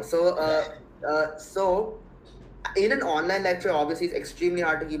 I know. So in an online lecture, obviously it's extremely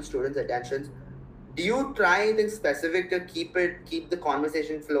hard to keep students' attention. Do you try anything specific to keep the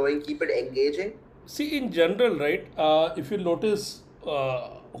conversation flowing, keep it engaging? See, in general, right? If you notice,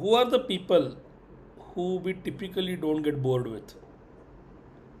 who are the people who we typically don't get bored with?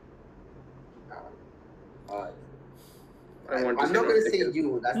 Uh, I want to I'm say not going to say Nikhil. you.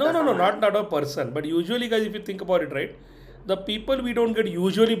 No, That's no, no, not not a person. But usually, guys, if you think about it, right, the people we don't get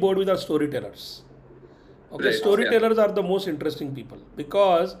usually bored with are storytellers. Okay, Right, yeah. storytellers are the most interesting people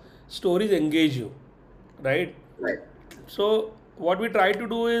because stories engage you, right? right. So what we try to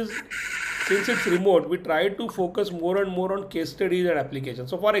do is, since it's remote, we try to focus more and more on case studies and applications.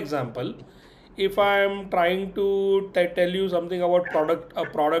 So for example, if I'm trying to tell you something about a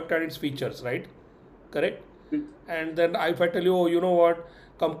product and its features, right? Correct? And then if I tell you, oh, you know what,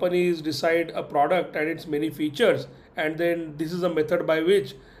 companies decide a product and its many features, and then this is a method by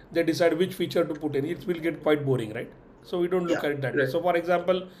which they decide which feature to put in, it will get quite boring, right? So we don't look Yeah. at it that way. Right. So for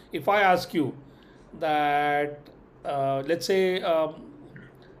example, if I ask you that, let's say,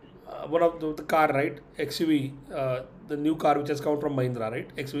 one of the car, right, XUV, the new car which has come from Mahindra, right,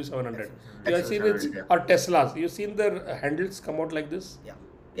 XUV 700. You have seen it, Yeah. or Teslas. You've seen their handles come out like this. Yeah.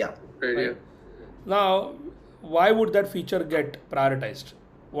 Yeah. Right, yeah. Right. Now, why would that feature get prioritized?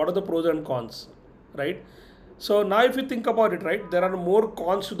 What are the pros and cons, right? So now, if you think about it, right, there are more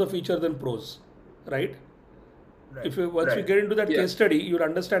cons to the feature than pros, right? Right. If you once we Right. get into that Yeah. case study, you'll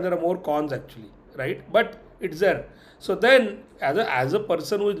understand there are more cons actually, right? But it's there. So then, as a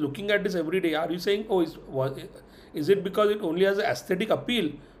person who is looking at this every day, are you saying, oh, is it because it only has an aesthetic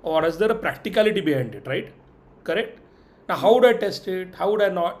appeal, or is there a practicality behind it, right? Correct. Now, how would I test it? How would I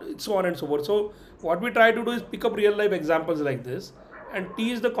not? So on and so forth. So what we try to do is pick up real life examples like this and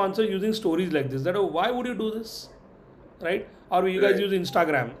teach the concept using stories like this. That, oh, why would you do this, right? Or you guys Right. use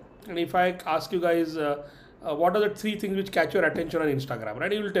Instagram, and if I ask you guys, what are the three things which catch your attention on Instagram,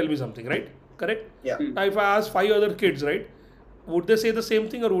 right? You will tell me something, right? Correct. Yeah. Now, if I ask five other kids, right, would they say the same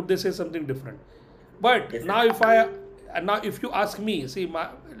thing or would they say something different? But Different. now if you ask me, see,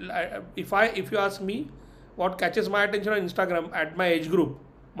 if you ask me, what catches my attention on Instagram at my age group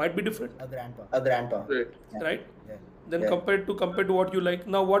might be different, A grandpa. A grandpa. Right. Yeah. right? Yeah. Then Yeah. compared to what you like.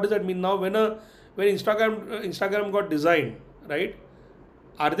 Now, what does that mean? Now, when Instagram got designed, right?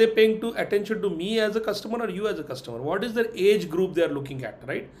 Are they paying attention to me as a customer or you as a customer? What is the age group they are looking at,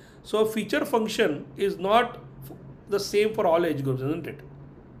 right? So, a feature function is not the same for all age groups, isn't it?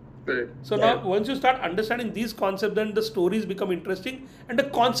 Right. So Yeah. now, once you start understanding these concepts, then the stories become interesting and the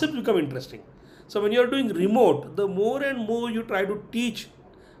concepts become interesting. So when you are doing remote, the more and more you try to teach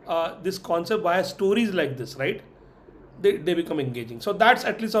this concept via stories like this, right? They become engaging. So that's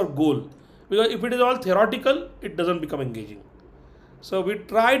at least our goal. Because if it is all theoretical, it doesn't become engaging. So we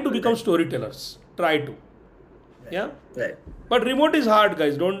try to become storytellers. Try to. Yeah. Right. But remote is hard,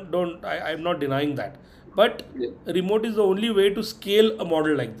 guys. I'm not denying that. But Yeah. remote is the only way to scale a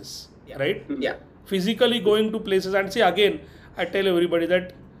model like this, Yeah. right? Yeah. Physically going to places, and see, again, I tell everybody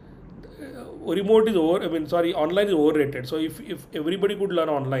that online is overrated. So if everybody could learn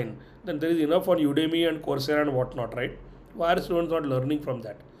online, then there is enough on Udemy and Coursera and whatnot, right? Why are students not learning from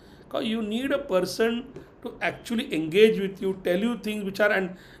that? Because you need a person to actually engage with you, tell you things which are,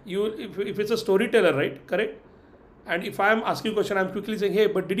 and you, if it's a storyteller, right? Correct? And if I am asking a question, I'm quickly saying, hey,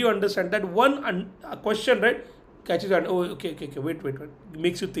 but did you understand that a question, right? Catches on, oh, okay, wait.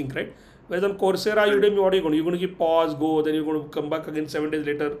 Makes you think, right? Whereas on Coursera, Udemy, what are you going to do? You're going to keep pause, go, then you're going to come back again 7 days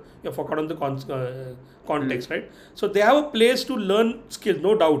later, you've forgotten the context, right? So they have a place to learn skills,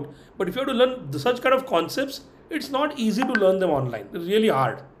 no doubt. But if you have to learn such kind of concepts, it's not easy to learn them online. It's really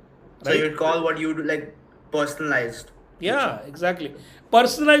hard, So right? you'd call what you do like personalized. Yeah, exactly.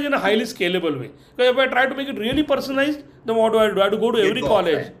 Personalized in a highly scalable way. Because if I try to make it really personalized, then what do? I have to go to You'd every go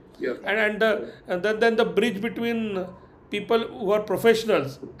college. offline. Yeah. And then the bridge between people who are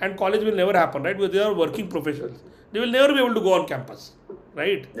professionals and college will never happen, right? Because they are working professionals. They will never be able to go on campus,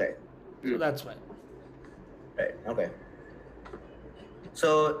 right? Right. So that's why. Right. Okay.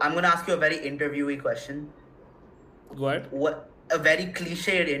 So I'm gonna ask you a very interviewee question. Go ahead. A very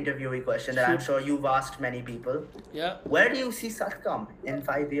cliched interviewee question that I'm Shoot. sure you've asked many people. Yeah. Where do you see Satkaam in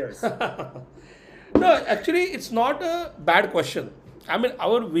 5 years? No, actually, it's not a bad question. I mean,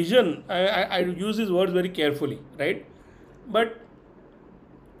 our vision, I use these words very carefully, right? But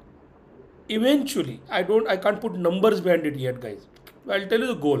eventually, I can't put numbers behind it yet, guys. I'll tell you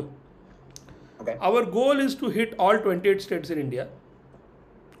the goal. Okay. Our goal is to hit all 28 states in India,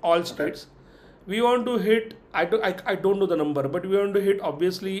 all states. We want to hit, I don't know the number, but we want to hit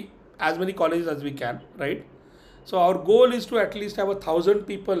obviously as many colleges as we can, right? So our goal is to at least have 1,000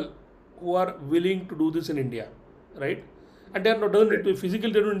 people who are willing to do this in India, right? And they are not doesn't need to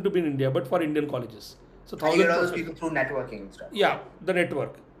physically, they don't need to be in India, but for Indian colleges. So And you get 1,000 all those professors. people through networking and stuff. Yeah, the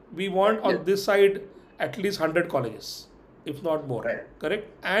network. We want Yeah. on this side at least 100 colleges, if not more. Right. Correct?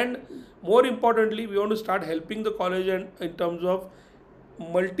 And more importantly, we want to start helping the college and in terms of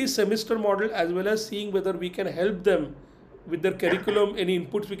multi-semester model, as well as seeing whether we can help them with their curriculum, any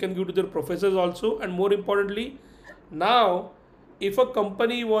inputs we can give to their professors also. And more importantly, now if a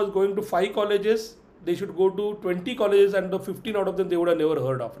company was going to 5 colleges, they should go to 20 colleges, and the 15 out of them they would have never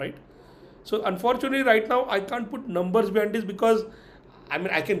heard of, right? So unfortunately, right now I can't put numbers behind this, because I mean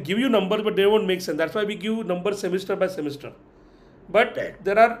I can give you numbers, but they won't make sense. That's why we give numbers semester by semester. But Right.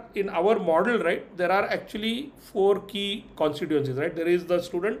 there are, in our model, right, there are actually 4 key constituencies, right? There is the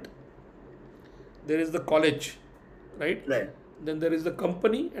student, there is the college, right? Right. Then there is the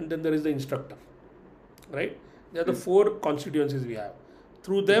company, and then there is the instructor, right? They are the 4 constituencies we have.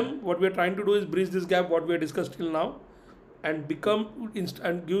 Through them, what we are trying to do is bridge this gap, what we have discussed till now, and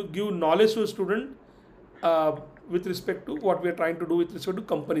and give knowledge to a student with respect to what we are trying to do with respect to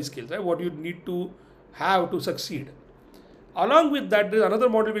company skills, right? What you need to have to succeed. Along with that, there is another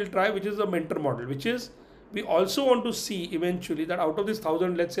model we'll try, which is a mentor model, which is we also want to see eventually that out of this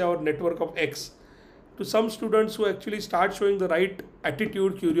 1,000, let's say our network of X, to some students who actually start showing the right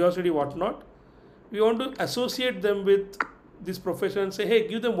attitude, curiosity, whatnot, we want to associate them with this profession and say, hey,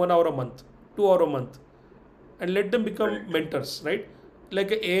 give them 1 hour a month, 2 hour a month, and let them become mentors, right?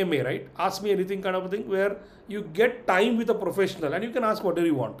 Like a AMA, right? Ask me anything kind of a thing, where you get time with a professional and you can ask whatever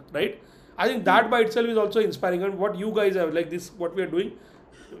you want, right? I think that by itself is also inspiring. And what you guys have, like this, what we are doing,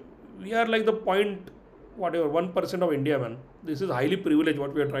 we are like the point, whatever, 1% of India, man. This is highly privileged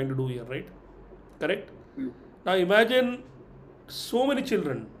what we are trying to do here, right? Correct? Now imagine so many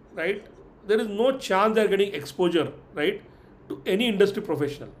children, right? There is no chance they are getting exposure, right, to any industry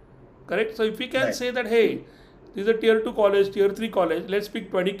professional. Correct? So if we can Right. say that, hey, this is a tier 2 college, tier 3 college, let's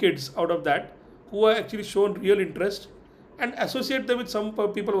pick 20 kids out of that who are actually shown real interest, and associate them with some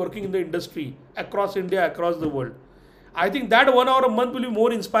people working in the industry across India, across the world. I think that 1 hour a month will be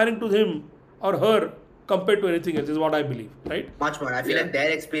more inspiring to him or her compared to anything else, is what I believe, right? Much more. I feel Yeah. like their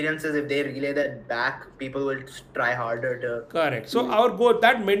experiences, if they relay that back, people will try harder to. Correct. So our goal,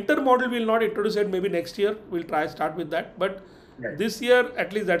 that mentor model will not introduce it maybe next year. We'll try start with that. But Right. this year,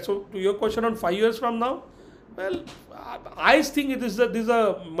 at least that's so. To your question on 5 years from now, well, I think this is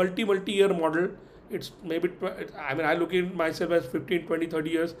a multi-year model. It's maybe, I mean, I look at myself as 15, 20, 30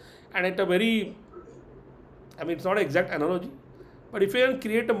 years, and at a very, I mean, it's not an exact analogy, but if you can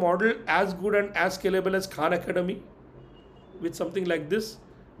create a model as good and as scalable as Khan Academy with something like this,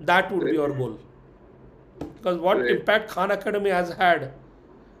 that would be our goal. Because what Right. impact Khan Academy has had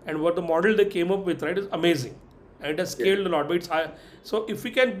and what the model they came up with, right, is amazing. And it has scaled a lot. But it's high. So if we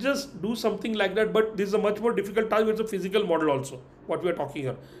can just do something like that, but this is a much more difficult task. It's a physical model also, what we are talking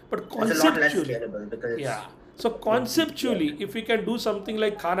here. But It's a lot less conceptually, scalable because it's, yeah. So conceptually, if we can do something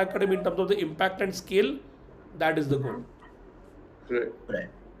like Khan Academy in terms of the impact and scale, that is the goal. Right. Right.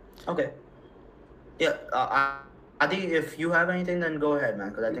 Okay. Yeah. Adi, if you have anything, then go ahead, man.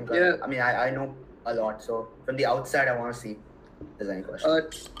 Because I think Yeah. I mean I know a lot, so from the outside, I want to see if there's any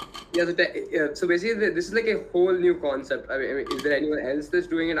questions. So basically, this is like a whole new concept. I mean, is there anyone else that's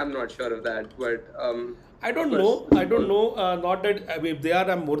doing it? I'm not sure of that, but I don't of know. course. I don't know. Not that, I mean, if they are,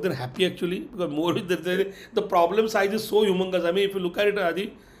 I'm more than happy actually, because more the problem size is so humongous. I mean, if you look at it,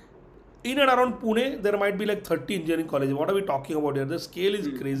 Adi, in and around Pune, there might be like 30 engineering colleges. What are we talking about here? The scale is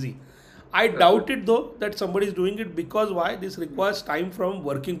crazy. I doubt it though that somebody is doing it, because why? This requires time from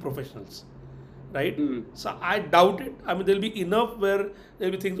working professionals, right? So I doubt it. I mean, there'll be enough where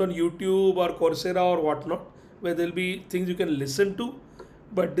there'll be things on YouTube or Coursera or whatnot, where there'll be things you can listen to.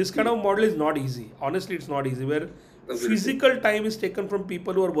 But this kind of model is not easy. Honestly, it's not easy. Where physical time is taken from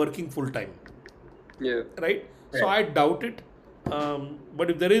people who are working full time, Yeah. right? So I Right. doubt it. But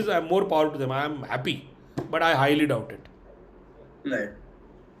if there is, I'm more power to them. I'm happy, but I highly doubt it. Right.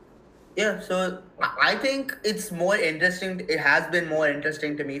 Yeah, so I think it's more interesting. It has been more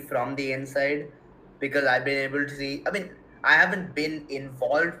interesting to me from the inside because I've been able to see. I mean, I haven't been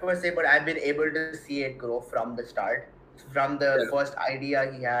involved per se, but I've been able to see it grow from the start. From the Yeah. first idea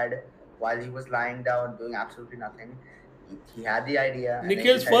he had while he was lying down doing absolutely nothing. He had the idea. and then he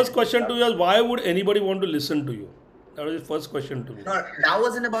Nikhil's decided first to do question to stuff. you is, why would anybody want to listen to you? That was his first question to me. No, that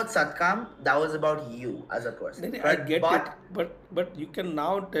wasn't about Satkaam. That was about you as a person. I get it, but you can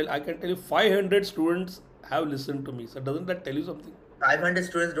now tell. I can tell you, 500 students have listened to me. So doesn't that tell you something? 500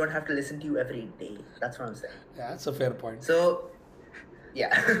 students don't have to listen to you every day. That's what I'm saying. Yeah, that's a fair point. So,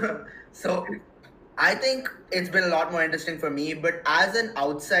 yeah. So, I think it's been a lot more interesting for me, but as an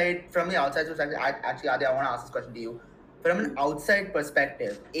outside, from the outside perspective, actually, Adi, I want to ask this question to you. From an outside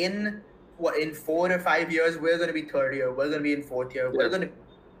perspective, in 4 or 5 years, we're going to be third year, we're going to be in fourth year, we're Yeah. going to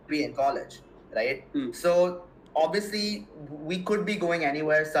be in college, right? Hmm. So obviously, we could be going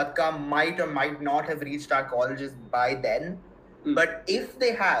anywhere. Satkaam might or might not have reached our colleges by then, but if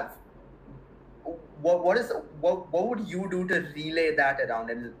they have, what would you do to relay that around,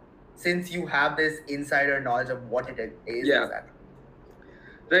 and since you have this insider knowledge of what it is Yeah. exactly?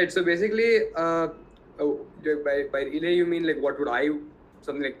 Right. So basically, by relay you mean like what would I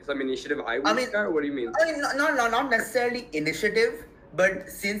something like some initiative I would start? What do you mean? I mean, not necessarily initiative, but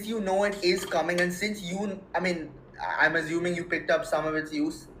since you know it is coming, and since I'm assuming you picked up some of its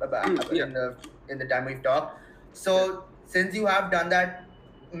use in the time we've talked. So since you have done that,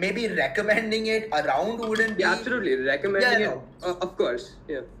 maybe recommending it around wouldn't be. Yeah, absolutely. Recommending it, of course.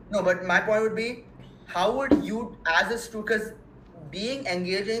 Yeah. No, but my point would be, how would you, as a student, because being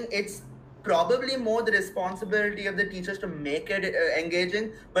engaging, it's probably more the responsibility of the teachers to make it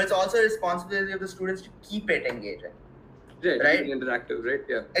engaging, but it's also a responsibility of the students to keep it engaging. Right? Interactive, right?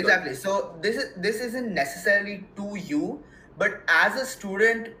 Yeah. Exactly. So this isn't necessarily to you, but as a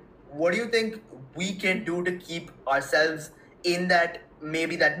student, what do you think we can do to keep ourselves in that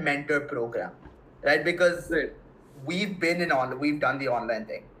mentor program, right? Because we've done the online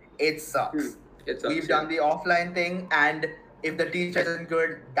thing. It sucks. We've done the offline thing, and if the teacher isn't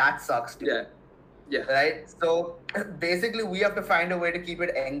good, that sucks too. Yeah. Right. So basically, we have to find a way to keep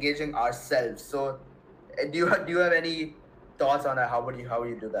it engaging ourselves. So, do you have any thoughts on that? How would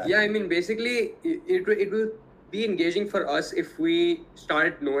you do that? Yeah, I mean, basically, it will be engaging for us if we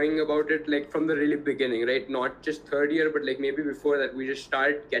start knowing about it like from the really beginning, right? Not just third year, but like maybe before that, we just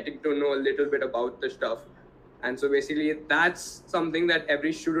start getting to know a little bit about the stuff. And so basically, that's something that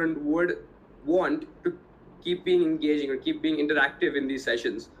every student would want to keep being engaging or keep being interactive in these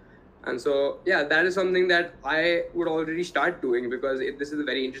sessions. And so, yeah, that is something that I would already start doing because this is a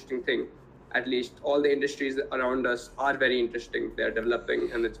very interesting thing. At least all the industries around us are very interesting. They're developing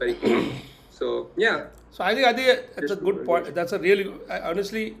and it's very cool. So, yeah. So I think that's a good point. That's a really,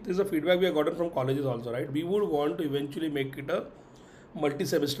 honestly, this is a feedback we have gotten from colleges also, right? We would want to eventually make it a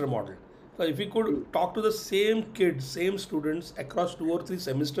multi-semester model. So if we could talk to the same kids, same students across 2 or 3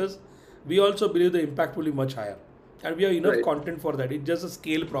 semesters, we also believe the impact will be much higher. And we have enough content for that. It's just a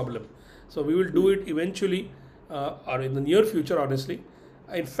scale problem. So we will do it eventually or in the near future, honestly.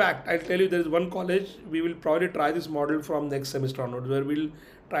 In fact, I'll tell you there is one college, we will probably try this model from next semester onwards, where we'll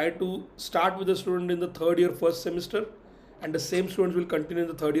try to start with the student in the third year, first semester, and the same students will continue in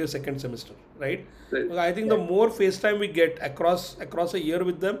the third year, second semester, right? Because I think the more face time we get across a year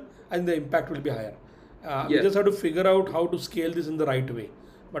with them, I think the impact will be higher. We just have to figure out how to scale this in the right way.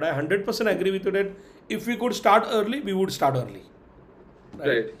 But I 100% agree with you that if we could start early, we would start early.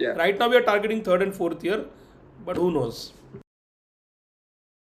 Right now we are targeting third and fourth year, but who knows?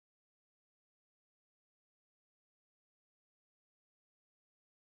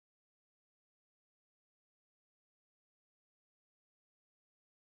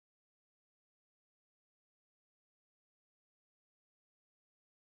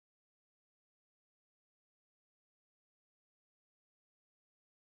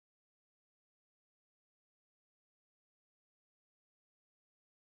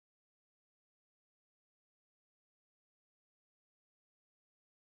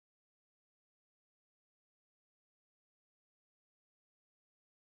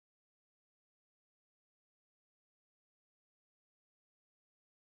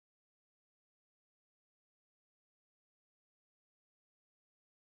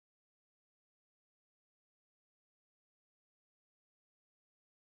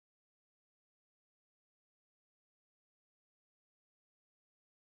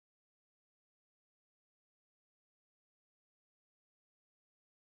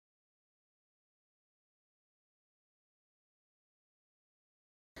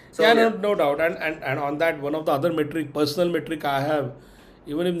 So, yeah, no doubt. And on that, one of the other personal metric I have,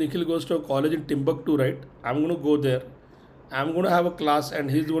 even if Nikhil goes to a college in Timbuktu, right, I'm going to go there. I'm going to have a class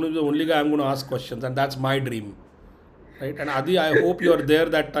and he's going to be the only guy I'm going to ask questions. And that's my dream. Right. And Adi, I hope you're there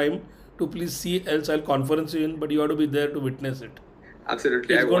that time to please see, else I'll conference you in, but you have to be there to witness it.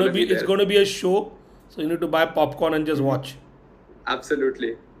 Absolutely. It's going to be a show. So you need to buy popcorn and just watch.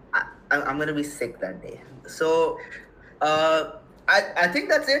 Absolutely. I'm going to be sick that day. So, I think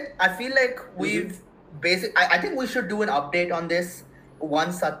that's it. I feel like we've I think we should do an update on this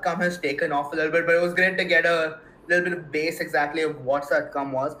once Satkaam has taken off a little bit, but it was great to get a little bit of base exactly of what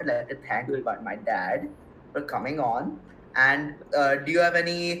Satkaam was. I'd like to thank my dad for coming on. And do you have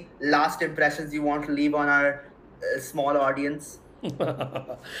any last impressions you want to leave on our small audience?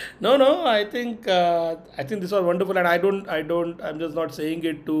 No. I think this was wonderful, and I'm just not saying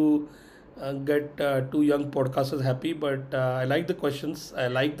it to get two young podcasters happy, but I like the questions.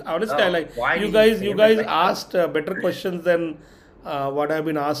 Honestly, I Oh, like why you do you guys. You frame it guys like that? asked better questions than what I've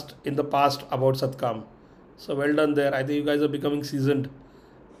been asked in the past about Satkam. So well done there. I think you guys are becoming seasoned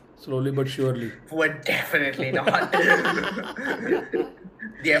slowly but surely. We're definitely not.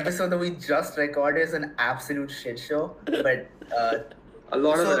 The episode that we just recorded is an absolute shit show. But A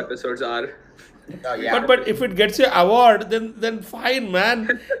lot of So- the episodes are. yeah. But if it gets you award, then fine,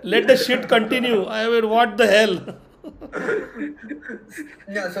 man. Let the shit continue. I mean, what the hell?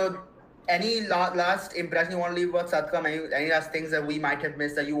 No, so any last impression you want to leave about Satcom? Any last things that we might have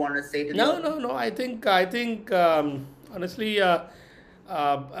missed that you want to say to the audience? No. I think honestly,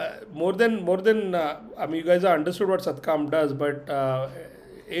 more than I mean, you guys have understood what Satkam does, but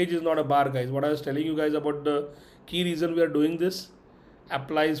age is not a bar, guys. What I was telling you guys about the key reason we are doing this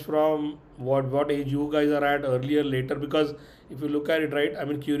applies from what age you guys are at, earlier, later. Because if you look at it, right, I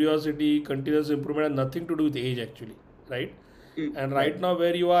mean, curiosity, continuous improvement has nothing to do with age, actually, right? And right now,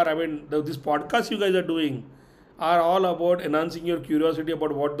 where you are, I mean, this podcast you guys are doing are all about enhancing your curiosity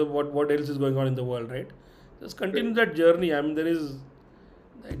about what else is going on in the world, right? Just continue that journey. I mean,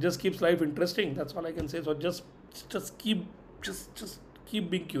 it just keeps life interesting. That's all I can say. So just keep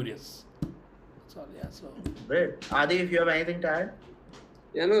being curious. That's all. Yeah. So Great. Adi, if you have anything to add?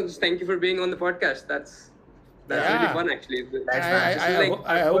 Yeah, no, just thank you for being on the podcast. That's Yeah. really fun, actually. Thanks, I, man. This I, is I, like ho-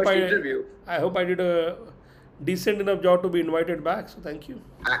 I my hope first I interview. I hope I did a decent enough job to be invited back. So thank you.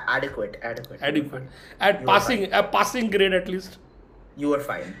 Adequate. Adequate. At passing grade at least. You were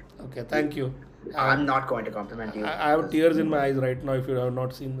fine. Okay. Thank you. I'm not going to compliment you. I have tears in my eyes right now if you have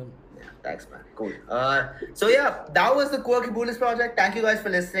not seen them. Yeah, thanks, man. Cool. So yeah, that was the Quirky Bullets project. Thank you guys for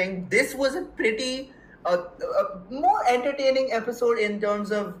listening. This was a pretty more entertaining episode in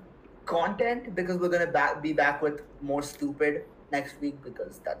terms of content because we're gonna be back with more stupid next week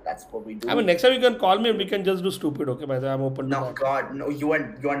because that's what we do. I mean, next time you can call me and we can just do stupid. Okay, by the way, I'm open to no, that. God, no, you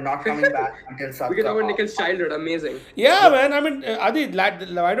are not coming back until We can Satcom. talk about Nikhil's childhood. Amazing. Yeah, man. I mean, Adi,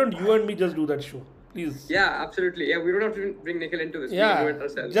 why don't you and me just do that show, please? Yeah, absolutely. Yeah, we don't have to bring Nikhil into this. We Yeah, can do it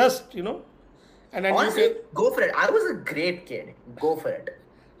ourselves. just and then Honestly, you go for it. I was a great kid. Go for it. can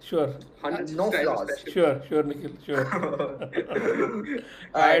sure, 100 no subscribers flaws. special. sure, Nikhil, sure.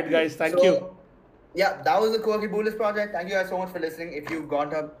 All right, guys. Thank you. Yeah, that was the Quirky Bullets project. Thank you guys so much for listening. If you've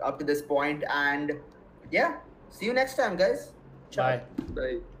got up to this point, and yeah, see you next time, guys. Ciao. Bye.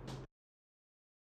 Bye.